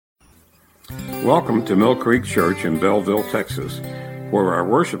Welcome to Mill Creek Church in Belleville, Texas, where our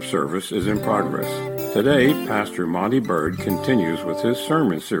worship service is in progress. Today, Pastor Monty Bird continues with his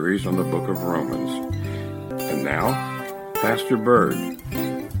sermon series on the book of Romans. And now, Pastor Bird.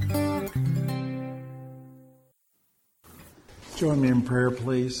 Join me in prayer,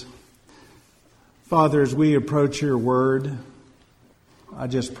 please. Father, as we approach your word, I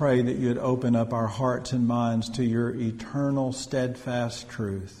just pray that you'd open up our hearts and minds to your eternal, steadfast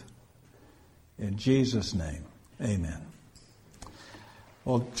truth. In Jesus' name, amen.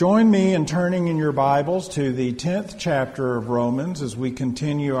 Well, join me in turning in your Bibles to the 10th chapter of Romans as we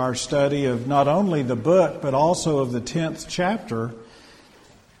continue our study of not only the book, but also of the 10th chapter.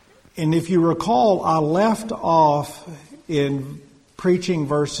 And if you recall, I left off in preaching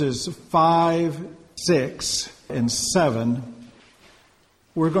verses 5, 6, and 7.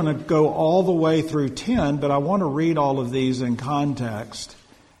 We're going to go all the way through 10, but I want to read all of these in context.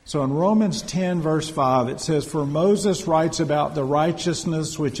 So in Romans 10, verse 5, it says, "For Moses writes about the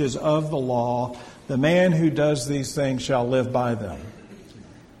righteousness which is of the law. The man who does these things shall live by them.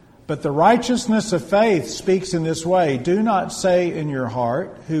 But the righteousness of faith speaks in this way. Do not say in your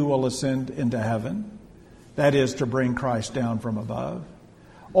heart, who will ascend into heaven? That is, to bring Christ down from above.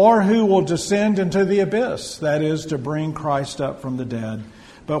 Or who will descend into the abyss? That is, to bring Christ up from the dead.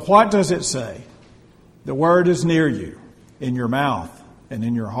 But what does it say? The word is near you, in your mouth and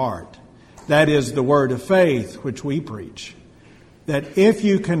in your heart. That is the word of faith which we preach. That if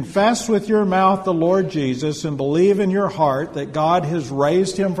you confess with your mouth the Lord Jesus and believe in your heart that God has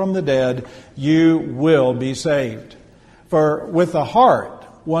raised him from the dead, you will be saved. For with the heart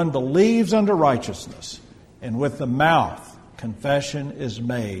one believes unto righteousness, and with the mouth confession is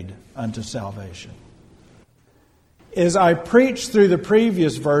made unto salvation." As I preached through the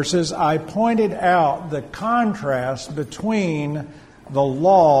previous verses, I pointed out the contrast between the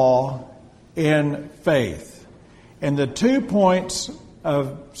law and faith. And the 2 points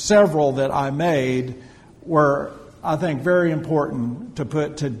of several that I made were, I think, very important to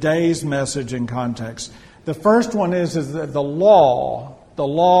put today's message in context. The first one is that the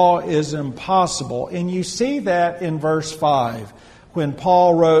law is impossible. And you see that in verse 5 when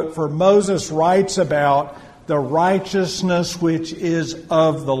Paul wrote, "For Moses writes about the righteousness which is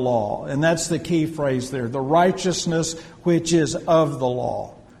of the law." And that's the key phrase there, the righteousness which is of the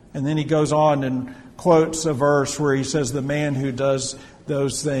law. And then he goes on and quotes a verse where he says, "The man who does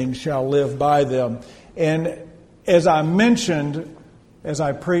those things shall live by them." And as I mentioned, as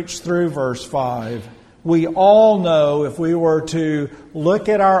I preached through verse 5, we all know if we were to look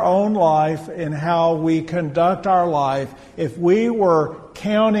at our own life and how we conduct our life, if we were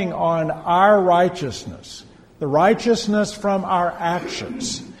counting on our righteousness, the righteousness from our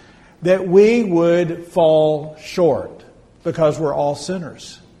actions, that we would fall short because we're all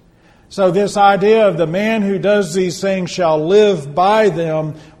sinners. So this idea of the man who does these things shall live by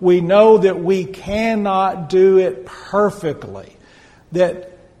them, we know that we cannot do it perfectly.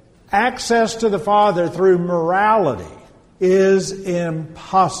 That access to the Father through morality is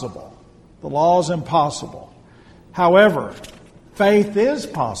impossible. The law is impossible. However, faith is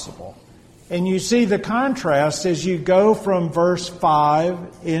possible. And you see the contrast as you go from verse 5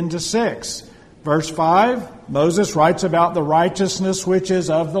 into 6. Verse 5, Moses writes about the righteousness which is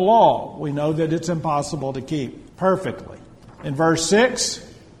of the law. We know that it's impossible to keep perfectly. In verse 6,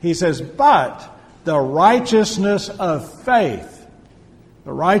 he says, "But the righteousness of faith,"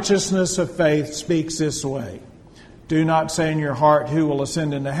 the righteousness of faith speaks this way. "Do not say in your heart, who will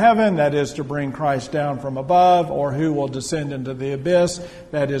ascend into heaven? That is, to bring Christ down from above. Or who will descend into the abyss?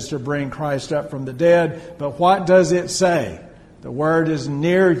 That is, to bring Christ up from the dead. But what does it say? The word is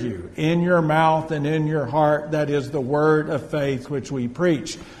near you, in your mouth and in your heart. That is the word of faith which we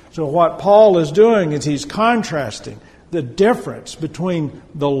preach." So what Paul is doing is he's contrasting the difference between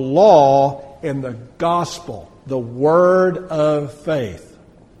the law and the gospel, the word of faith.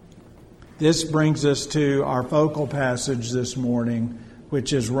 This brings us to our focal passage this morning,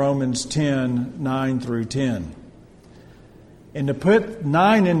 which is Romans 10, 9 through 10. And to put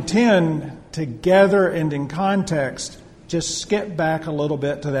 9 and 10 together and in context, just skip back a little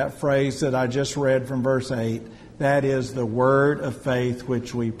bit to that phrase that I just read from verse 8. That is the word of faith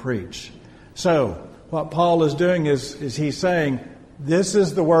which we preach. So, what Paul is doing is he's saying, this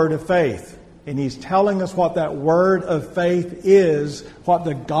is the word of faith. And he's telling us what that word of faith is, what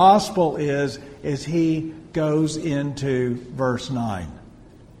the gospel is, as he goes into verse 9.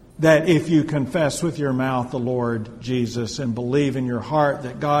 That if you confess with your mouth the Lord Jesus and believe in your heart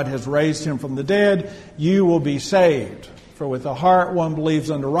that God has raised him from the dead, you will be saved. For with the heart one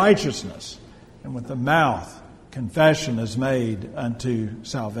believes unto righteousness, and with the mouth confession is made unto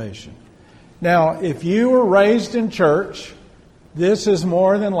salvation. Now, if you were raised in church, this is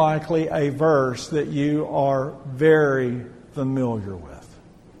more than likely a verse that you are very familiar with.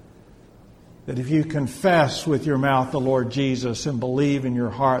 That if you confess with your mouth the Lord Jesus and believe in your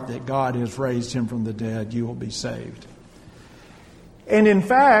heart that God has raised him from the dead, you will be saved. And in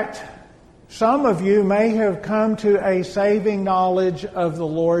fact, some of you may have come to a saving knowledge of the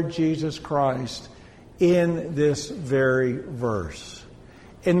Lord Jesus Christ in this very verse.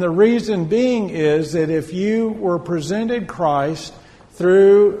 And the reason being is that if you were presented Christ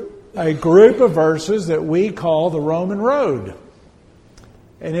through a group of verses that we call the Roman Road,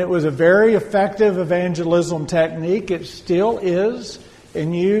 and it was a very effective evangelism technique, it still is,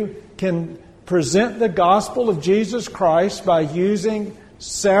 and you can present the gospel of Jesus Christ by using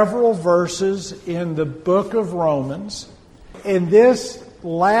several verses in the book of Romans. And this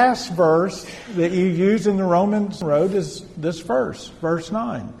last verse that you use in the Romans Road is this verse, verse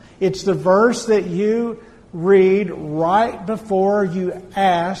 9. It's the verse that you read right before you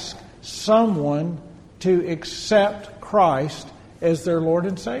ask someone to accept Christ as their Lord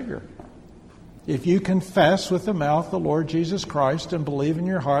and Savior. If you confess with the mouth the Lord Jesus Christ and believe in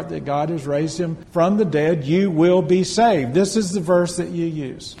your heart that God has raised him from the dead, you will be saved. This is the verse that you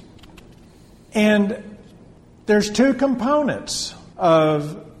use. And there's two components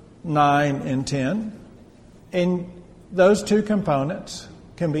of 9 and 10. And those two components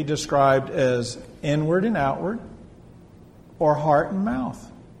can be described as inward and outward, or heart and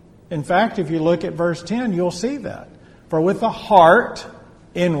mouth. In fact, if you look at verse 10, you'll see that. For with the heart,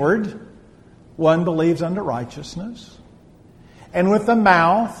 inward, one believes unto righteousness, and with the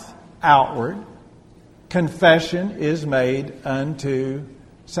mouth, outward, confession is made unto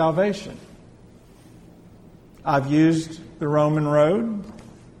salvation. I've used the Roman Road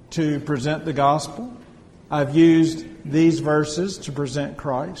to present the gospel. I've used these verses to present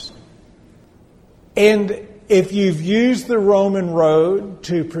Christ. And if you've used the Roman Road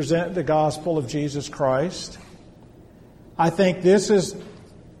to present the gospel of Jesus Christ, I think this is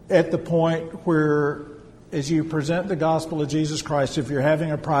at the point where, as you present the gospel of Jesus Christ, if you're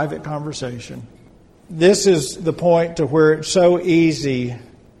having a private conversation, this is the point to where it's so easy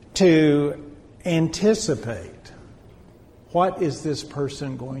to anticipate what is this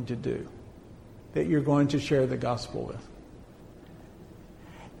person going to do that you're going to share the gospel with.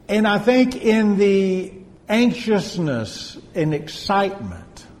 And I think in the anxiousness and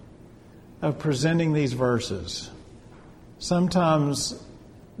excitement of presenting these verses, sometimes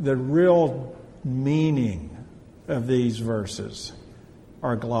the real meaning of these verses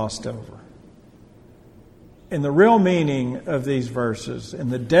are glossed over. And the real meaning of these verses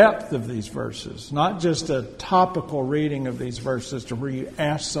and the depth of these verses, not just a topical reading of these verses to where you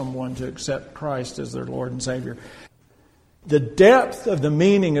ask someone to accept Christ as their Lord and Savior. The depth of the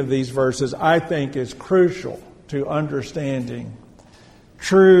meaning of these verses, I think, is crucial to understanding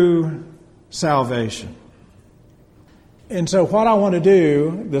true salvation. And so what I want to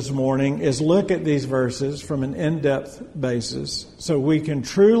do this morning is look at these verses from an in-depth basis so we can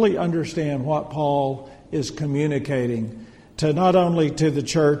truly understand what Paul is communicating to not only to the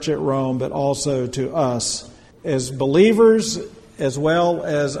church at Rome, but also to us as believers, as well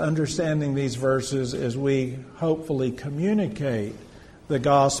as understanding these verses as we hopefully communicate the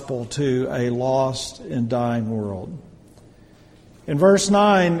gospel to a lost and dying world. In verse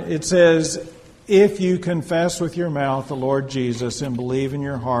 9, it says, if you confess with your mouth the Lord Jesus and believe in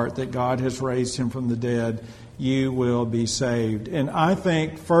your heart that God has raised him from the dead, you will be saved. And I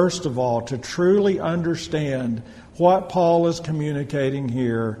think, first of all, to truly understand what Paul is communicating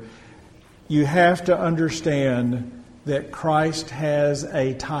here, you have to understand that Christ has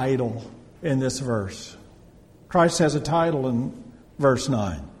a title in this verse. Christ has a title in verse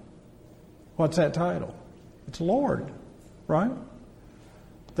 9. What's that title? It's Lord, right?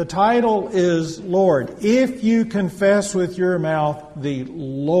 The title is Lord. If you confess with your mouth the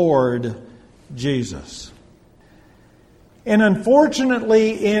Lord Jesus. And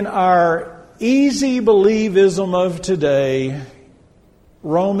unfortunately, in our easy believism of today,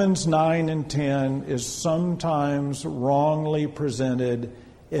 Romans 9 and 10 is sometimes wrongly presented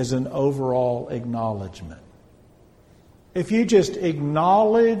as an overall acknowledgement. If you just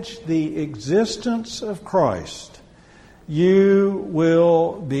acknowledge the existence of Christ, you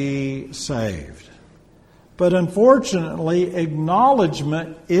will be saved. But unfortunately,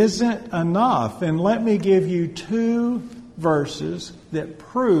 acknowledgement isn't enough. And let me give you two verses that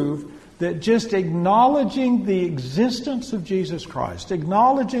prove that just acknowledging the existence of Jesus Christ,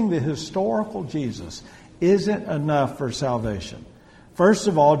 acknowledging the historical Jesus, isn't enough for salvation. First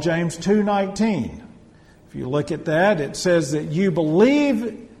of all, James 2:19. If you look at that, it says that you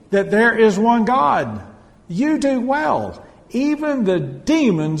believe that there is one God. You do well. Even the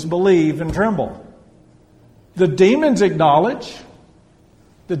demons believe and tremble. The demons acknowledge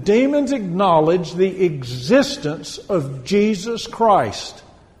the existence of Jesus Christ.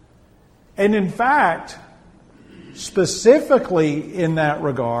 And in fact, specifically in that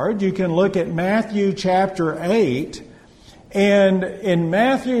regard, you can look at Matthew chapter 8. And in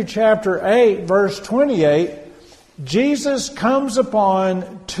Matthew chapter 8, verse 28, Jesus comes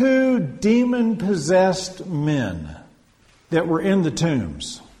upon 2 demon-possessed men that were in the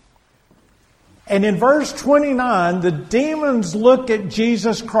tombs. And in verse 29, the demons look at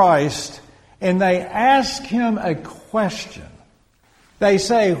Jesus Christ and they ask him a question. They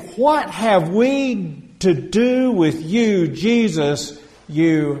say, "What have we to do with you, Jesus,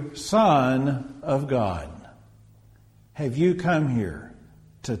 you Son of God? Have you come here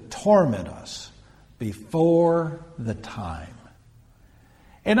to torment us before the time?"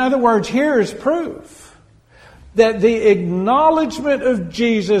 In other words, here is proof that the acknowledgement of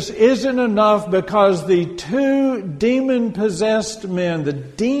Jesus isn't enough, because the 2 demon-possessed men, the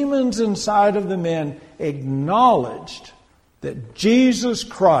demons inside of the men, acknowledged that Jesus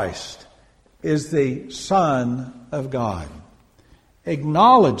Christ is the Son of God.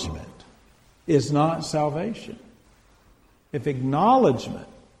 Acknowledgement is not salvation. If acknowledgement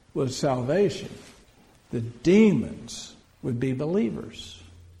was salvation, the demons would be believers.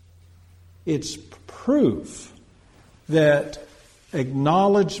 It's proof that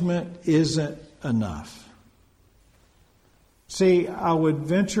acknowledgement isn't enough. See, I would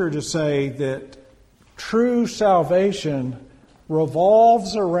venture to say that true salvation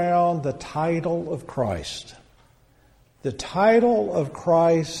revolves around the title of Christ. The title of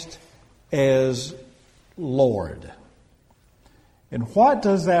Christ as Lord. And what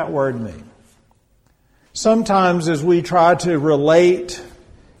does that word mean? Sometimes as we try to relate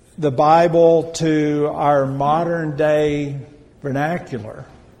the Bible to our modern day vernacular,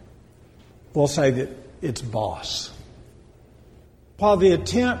 we'll say that it's boss. While the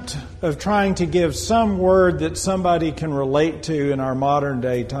attempt of trying to give some word that somebody can relate to in our modern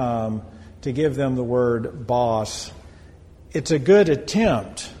day time, to give them the word boss, it's a good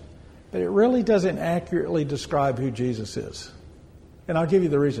attempt, but it really doesn't accurately describe who Jesus is. And I'll give you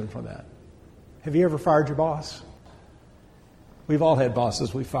the reason for that. Have you ever fired your boss? We've all had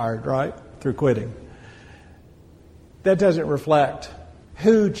bosses we fired, right? Through quitting. That doesn't reflect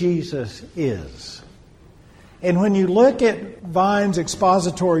who Jesus is. And when you look at Vine's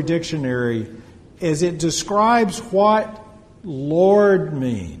expository dictionary, as it describes what Lord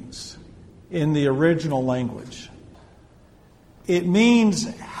means in the original language, it means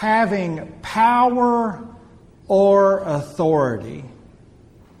having power or authority.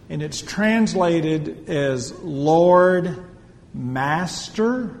 And it's translated as Lord,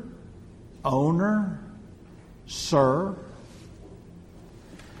 Master, Owner, Sir.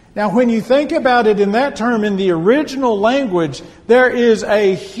 Now, when you think about it in that term, in the original language, there is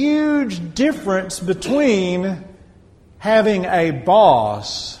a huge difference between having a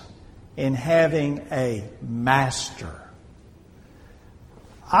boss and having a master.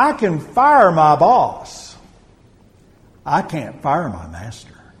 I can fire my boss. I can't fire my master.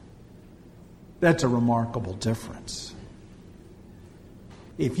 That's a remarkable difference.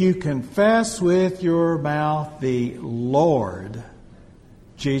 If you confess with your mouth the Lord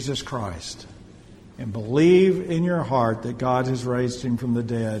Jesus Christ and believe in your heart that God has raised him from the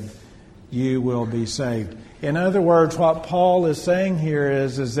dead, you will be saved. In other words, what Paul is saying here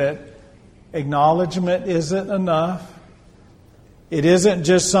is that acknowledgement isn't enough. It isn't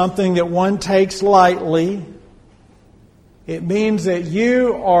just something that one takes lightly. It means that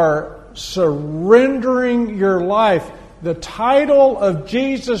you are surrendering your life. The title of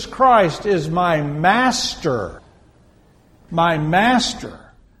Jesus Christ is my Master. My Master.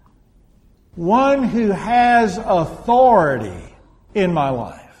 One who has authority in my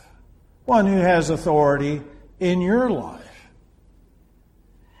life. One who has authority in your life.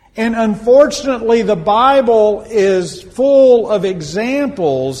 And unfortunately, the Bible is full of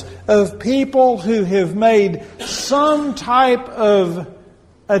examples of people who have made some type of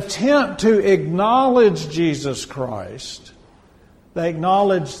attempt to acknowledge Jesus Christ. They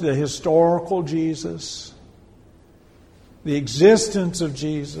acknowledge the historical Jesus, the existence of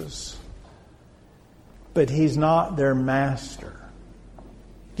Jesus, but he's not their master.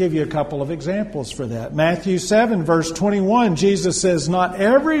 Give you a couple of examples for that. Matthew 7, verse 21, Jesus says, "Not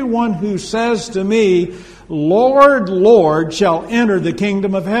everyone who says to me, 'Lord, Lord,' shall enter the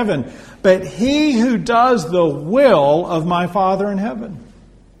kingdom of heaven, but he who does the will of my Father in heaven."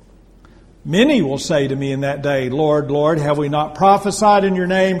 Many will say to me in that day, Lord, Lord, have we not prophesied in your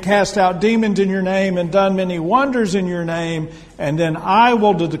name, cast out demons in your name, and done many wonders in your name? And then I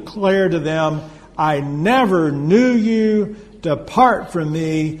will declare to them, I never knew you. Depart from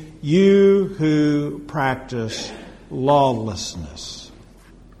me, you who practice lawlessness.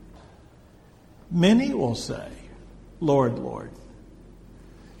 Many will say, Lord, Lord.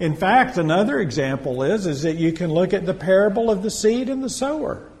 In fact, another example is that you can look at the parable of the seed and the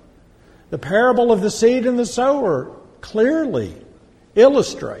sower. The parable of the seed and the sower clearly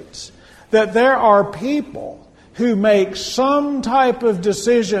illustrates that there are people who make some type of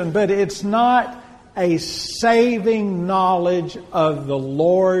decision, but it's not a saving knowledge of the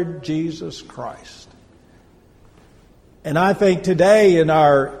Lord Jesus Christ. And I think today in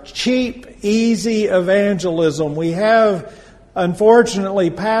our cheap, easy evangelism, we have, unfortunately,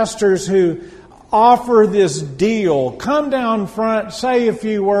 pastors who offer this deal. Come down front, say a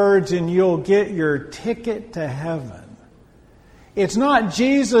few words, and you'll get your ticket to heaven. It's not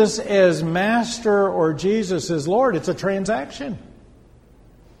Jesus as master or Jesus as Lord. It's a transaction.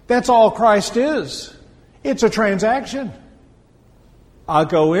 That's all Christ is. It's a transaction. I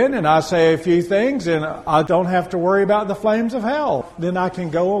go in and I say a few things and I don't have to worry about the flames of hell. Then I can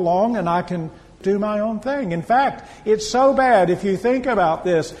go along and I can do my own thing. In fact, it's so bad if you think about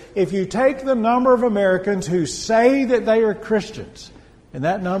this. If you take the number of Americans who say that they are Christians, and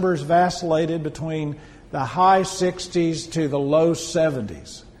that number has vacillated between the high 60s to the low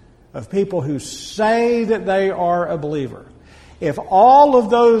 70s of people who say that they are a believer. If all of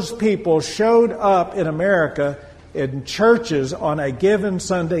those people showed up in America in churches on a given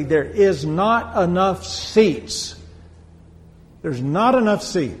Sunday, there is not enough seats. There's not enough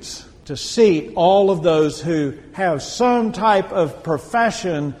seats to seat all of those who have some type of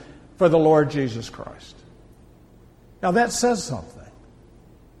profession for the Lord Jesus Christ. Now that says something.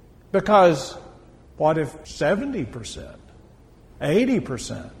 Because what if 70%,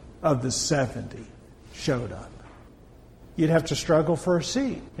 80% of the 70 showed up? You'd have to struggle for a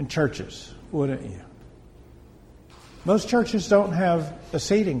seat in churches, wouldn't you? Most churches don't have a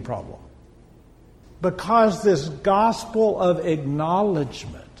seating problem. Because this gospel of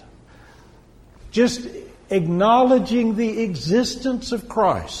acknowledgement, just acknowledging the existence of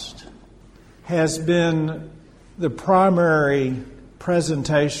Christ, has been the primary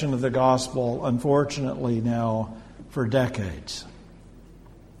presentation of the gospel, unfortunately now, for decades.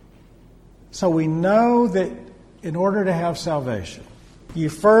 So we know that in order to have salvation, you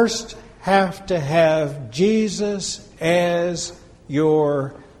first have to have Jesus as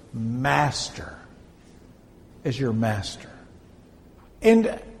your master. As your master.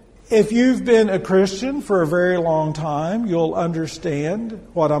 And if you've been a Christian for a very long time, you'll understand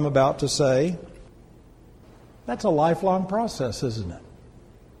what I'm about to say. That's a lifelong process, isn't it?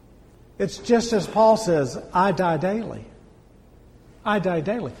 It's just as Paul says, I die daily. I die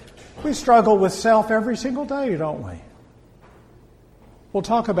daily. We struggle with self every single day, don't we? We'll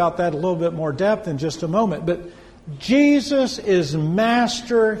talk about that a little bit more depth in just a moment. But Jesus is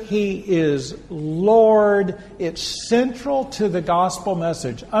Master. He is Lord. It's central to the gospel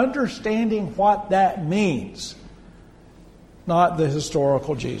message. Understanding what that means, not the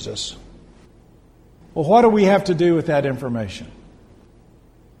historical Jesus. Well, what do we have to do with that information?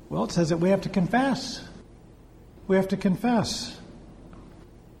 Well, it says that we have to confess. We have to confess.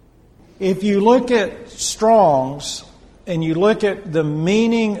 If you look at Strong's and you look at the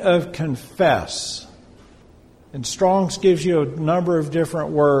meaning of confess, and Strong's gives you a number of different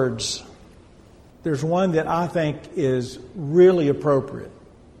words, there's one that I think is really appropriate,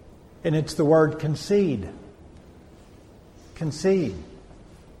 and it's the word concede. Concede.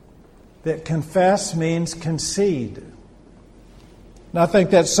 That confess means concede. And I think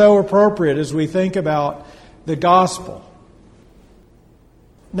that's so appropriate as we think about the gospel.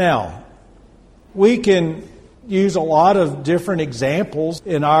 Now, we can use a lot of different examples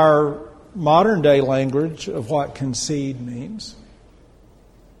in our modern day language of what concede means.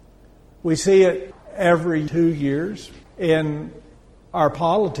 We see it every 2 years in our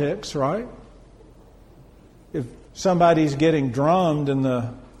politics, right? If somebody's getting drummed in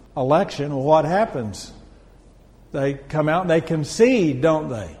the election, well, what happens? They come out and they concede, don't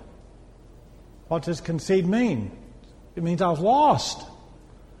they? What does concede mean? It means I've lost.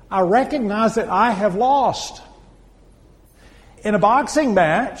 I recognize that I have lost. In a boxing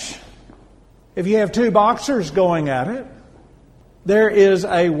match, if you have two boxers going at it, there is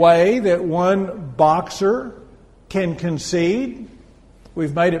a way that one boxer can concede.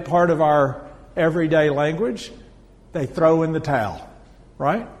 We've made it part of our everyday language. They throw in the towel,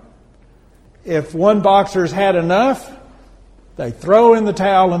 right? If one boxer's had enough, They throw in the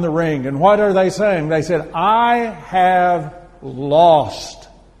towel in the ring. And what are they saying? They said, I have lost.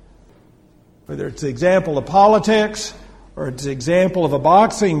 Whether it's the example of politics or it's the example of a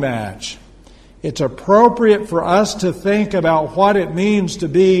boxing match, it's appropriate for us to think about what it means to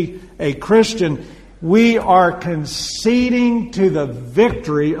be a Christian. We are conceding to the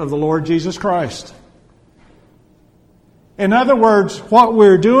victory of the Lord Jesus Christ. In other words, what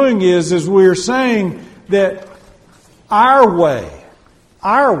we're doing is we're saying that our way,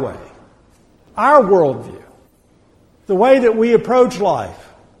 our worldview, the way that we approach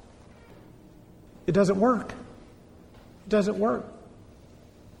life, it doesn't work. It doesn't work.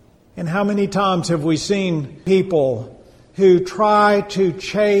 And how many times have we seen people who try to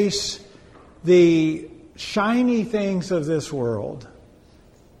chase the shiny things of this world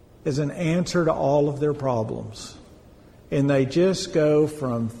as an answer to all of their problems? And they just go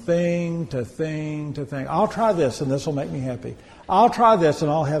from thing to thing to thing. I'll try this and this will make me happy. I'll try this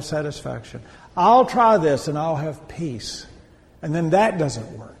and I'll have satisfaction. I'll try this and I'll have peace. And then that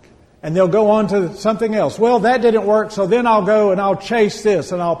doesn't work. And they'll go on to something else. Well, that didn't work, so then I'll go and I'll chase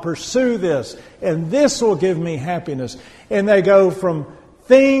this and I'll pursue this. And this will give me happiness. And they go from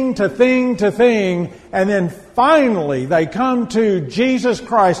thing to thing to thing. And then finally they come to Jesus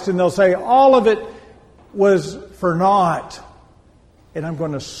Christ and they'll say, all of it was for naught. And I'm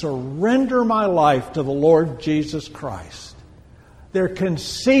going to surrender my life to the Lord Jesus Christ. They're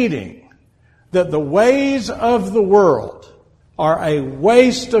conceding that the ways of the world are a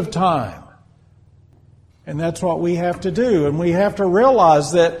waste of time. And that's what we have to do. And we have to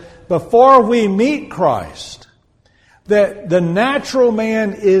realize that before we meet Christ, that the natural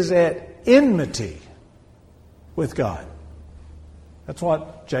man is at enmity with God. That's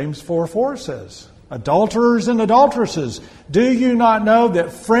what James 4:4 says. Adulterers and adulteresses, do you not know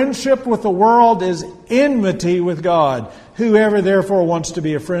that friendship with the world is enmity with God? Whoever therefore wants to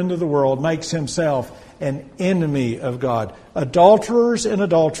be a friend of the world makes himself an enemy of God. Adulterers and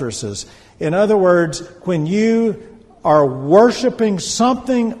adulteresses. In other words, when you are worshiping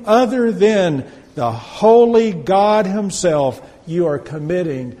something other than the holy God Himself, you are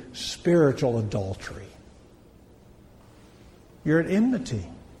committing spiritual adultery. You're at enmity.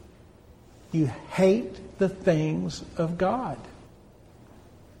 You hate the things of God.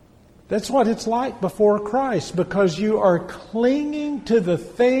 That's what it's like before Christ, because you are clinging to the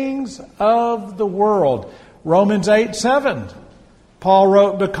things of the world. Romans 8:7. Paul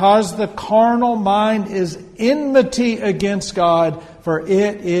wrote, because the carnal mind is enmity against God, for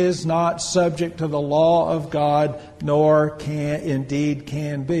it is not subject to the law of God, nor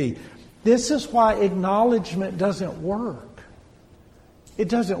can be. This is why acknowledgement doesn't work. It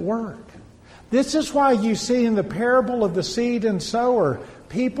doesn't work. This is why you see in the parable of the seed and sower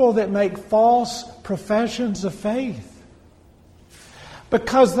people that make false professions of faith.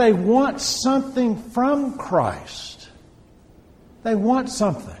 Because they want something from Christ. They want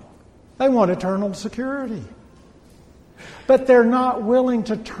something. They want eternal security. But they're not willing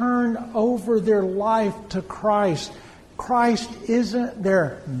to turn over their life to Christ. Christ isn't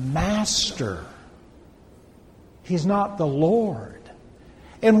their master. He's not the Lord.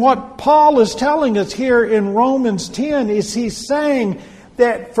 And what Paul is telling us here in Romans 10 is he's saying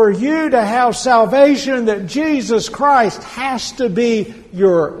that for you to have salvation, that Jesus Christ has to be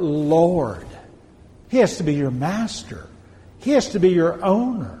your Lord. He has to be your master. He has to be your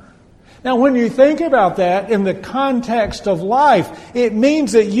owner. Now, when you think about that in the context of life, it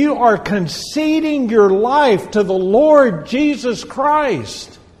means that you are conceding your life to the Lord Jesus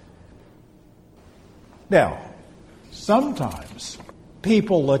Christ. Now, sometimes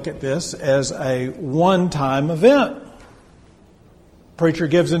people look at this as a one-time event. Preacher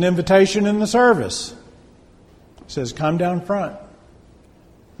gives an invitation in the service. Says, come down front.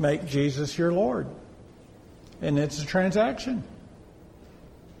 Make Jesus your Lord. And it's a transaction.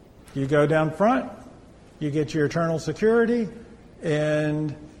 You go down front, you get your eternal security,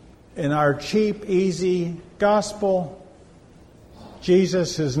 and in our cheap, easy gospel,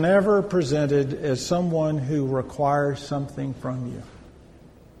 Jesus is never presented as someone who requires something from you.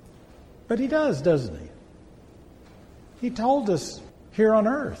 But He does, doesn't He? He told us here on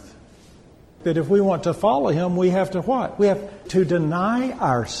earth that if we want to follow Him, we have to what? We have to deny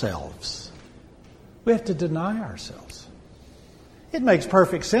ourselves. We have to deny ourselves. It makes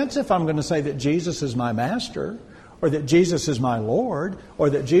perfect sense if I'm going to say that Jesus is my master, or that Jesus is my Lord, or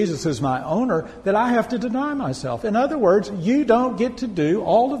that Jesus is my owner, that I have to deny myself. In other words, you don't get to do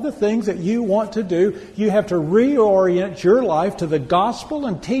all of the things that you want to do. You have to reorient your life to the gospel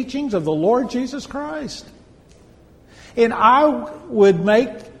and teachings of the Lord Jesus Christ. And I would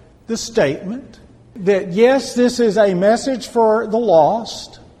make the statement that yes, this is a message for the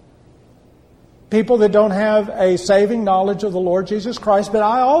lost, people that don't have a saving knowledge of the Lord Jesus Christ. But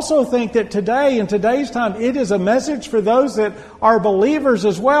I also think that today, in today's time, it is a message for those that are believers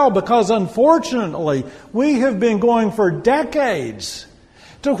as well, because unfortunately, we have been going for decades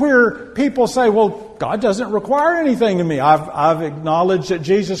to where people say, well, God doesn't require anything of me. I've acknowledged that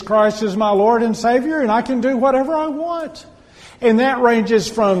Jesus Christ is my Lord and Savior, and I can do whatever I want. And that ranges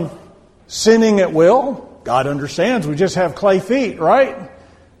from sinning at will. God understands. We just have clay feet, right?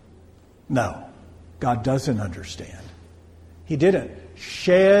 No. God doesn't understand. He didn't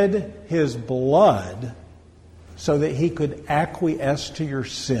shed His blood so that He could acquiesce to your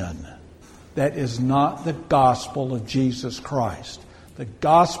sin. That is not the gospel of Jesus Christ. The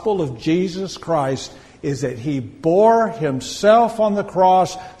gospel of Jesus Christ is that He bore Himself on the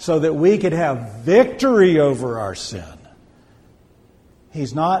cross so that we could have victory over our sin.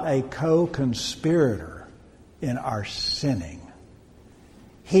 He's not a co-conspirator in our sinning.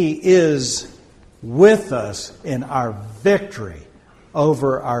 He is with us in our victory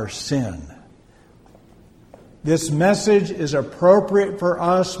over our sin. This message is appropriate for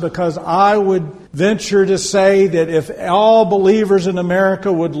us because I would venture to say that if all believers in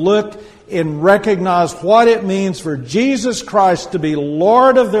America would look and recognize what it means for Jesus Christ to be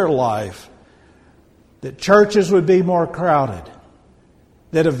Lord of their life, that churches would be more crowded,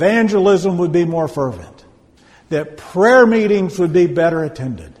 that evangelism would be more fervent, that prayer meetings would be better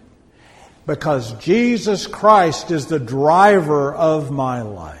attended, because Jesus Christ is the driver of my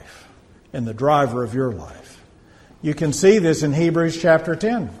life and the driver of your life. You can see this in Hebrews chapter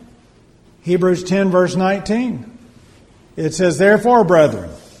 10. Hebrews 10 verse 19. It says, therefore, brethren,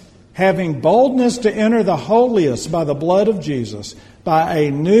 having boldness to enter the holiest by the blood of Jesus, by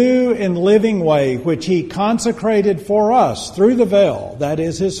a new and living way, which He consecrated for us through the veil, that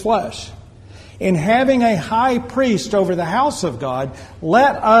is His flesh, in having a high priest over the house of God,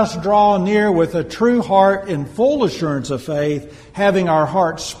 let us draw near with a true heart in full assurance of faith, having our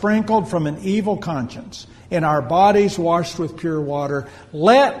hearts sprinkled from an evil conscience, and our bodies washed with pure water.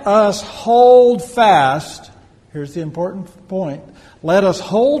 Let us hold fast, here's the important point, let us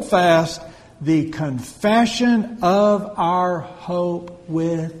hold fast the confession of our hope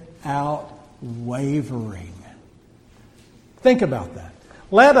without wavering. Think about that.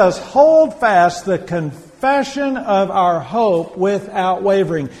 Let us hold fast the confession of our hope without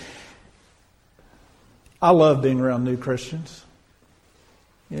wavering. I love being around new Christians.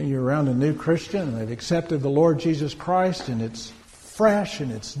 You're around a new Christian and they've accepted the Lord Jesus Christ and it's fresh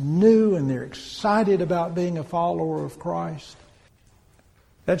and it's new and they're excited about being a follower of Christ.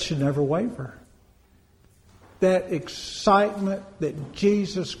 That should never waver. That excitement that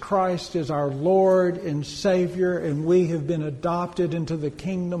Jesus Christ is our Lord and Savior and we have been adopted into the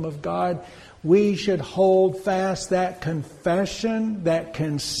kingdom of God, we should hold fast that confession, that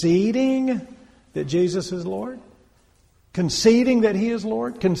conceding that Jesus is Lord. Conceding that He is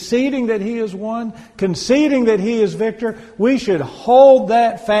Lord, conceding that He is one, conceding that He is victor. We should hold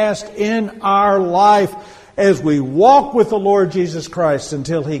that fast in our life as we walk with the Lord Jesus Christ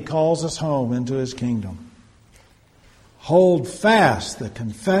until He calls us home into His kingdom. Hold fast the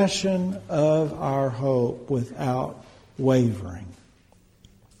confession of our hope without wavering.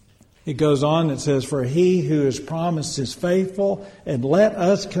 It goes on, it says, for He who has promised is faithful, and let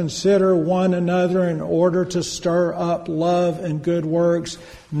us consider one another in order to stir up love and good works,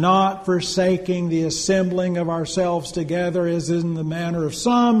 not forsaking the assembling of ourselves together as in the manner of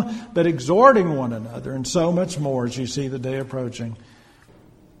some, but exhorting one another, and so much more as you see the day approaching.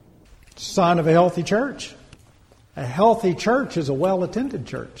 Sign of a healthy church. A healthy church is a well-attended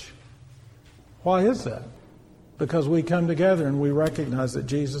church. Why is that? Because we come together and we recognize that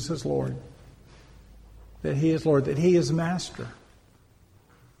Jesus is Lord. That He is Lord. That He is Master.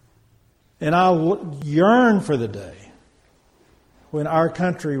 And I yearn for the day when our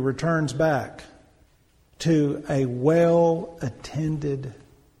country returns back to a well-attended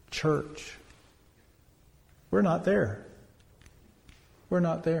church. We're not there. We're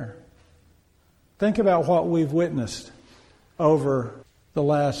not there. Think about what we've witnessed over the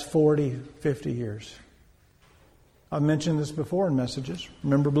last 40, 50 years. I've mentioned this before in messages.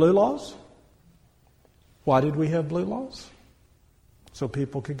 Remember blue laws? Why did we have blue laws? So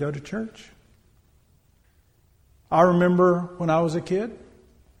people could go to church. I remember when I was a kid,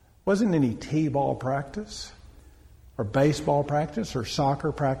 wasn't any t-ball practice or baseball practice or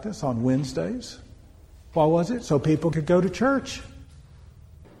soccer practice on Wednesdays. Why was it? So people could go to church.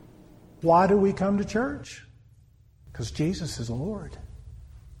 Why do we come to church? Because Jesus is Lord.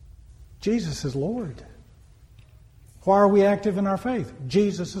 Jesus is Lord. Why are we active in our faith?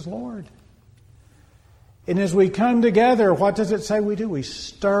 Jesus is Lord. And as we come together, what does it say we do? We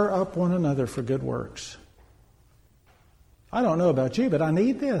stir up one another for good works. I don't know about you, but I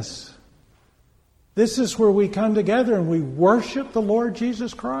need this. This is where we come together and we worship the Lord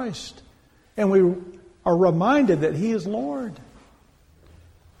Jesus Christ. And we are reminded that He is Lord.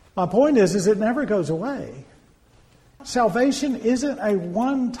 My point is it never goes away. Salvation isn't a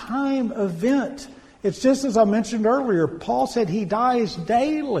one-time event. It's just as I mentioned earlier, Paul said he dies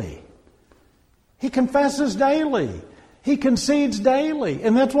daily. He confesses daily. He concedes daily.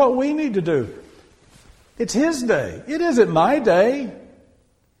 And that's what we need to do. It's His day. It isn't my day.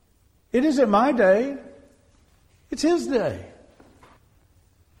 It isn't my day. It's His day.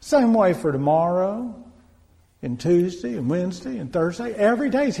 Same way for tomorrow, and Tuesday, and Wednesday, and Thursday.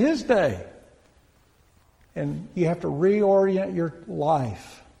 Every day is His day. And you have to reorient your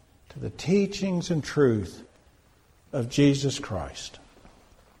life to the teachings and truth of Jesus Christ.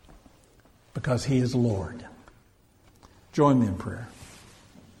 Because He is Lord. Join me in prayer.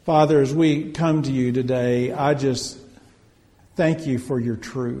 Father, as we come to You today, I just thank You for Your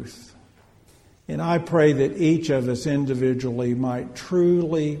truth. And I pray that each of us individually might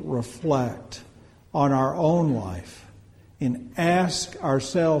truly reflect on our own life and ask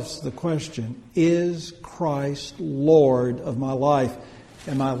ourselves the question, is Christ Lord of my life?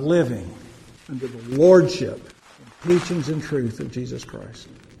 Am I living under the lordship and teachings and truth of Jesus Christ?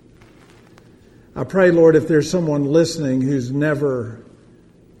 I pray, Lord, if there's someone listening who's never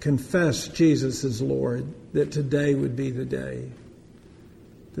confessed Jesus as Lord, that today would be the day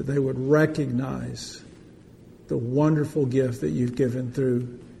that they would recognize the wonderful gift that You've given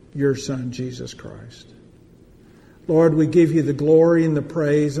through Your Son, Jesus Christ. Lord, we give You the glory and the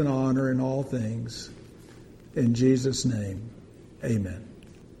praise and honor in all things. In Jesus' name, amen.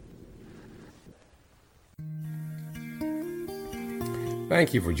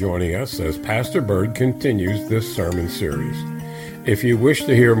 Thank you for joining us as Pastor Bird continues this sermon series. If you wish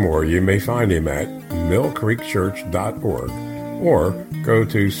to hear more, you may find him at millcreekchurch.org or go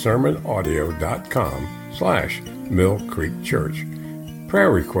to sermonaudio.com/millcreekchurch.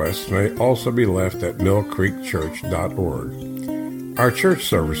 Prayer requests may also be left at millcreekchurch.org. Our church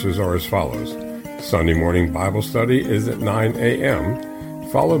services are as follows. Sunday morning Bible study is at 9 a.m.,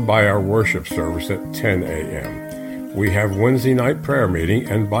 followed by our worship service at 10 a.m. We have Wednesday night prayer meeting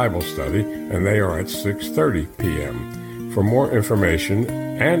and Bible study, and they are at 6:30 p.m. For more information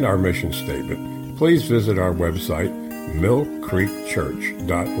and our mission statement, please visit our website,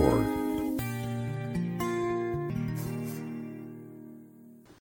 millcreekchurch.org.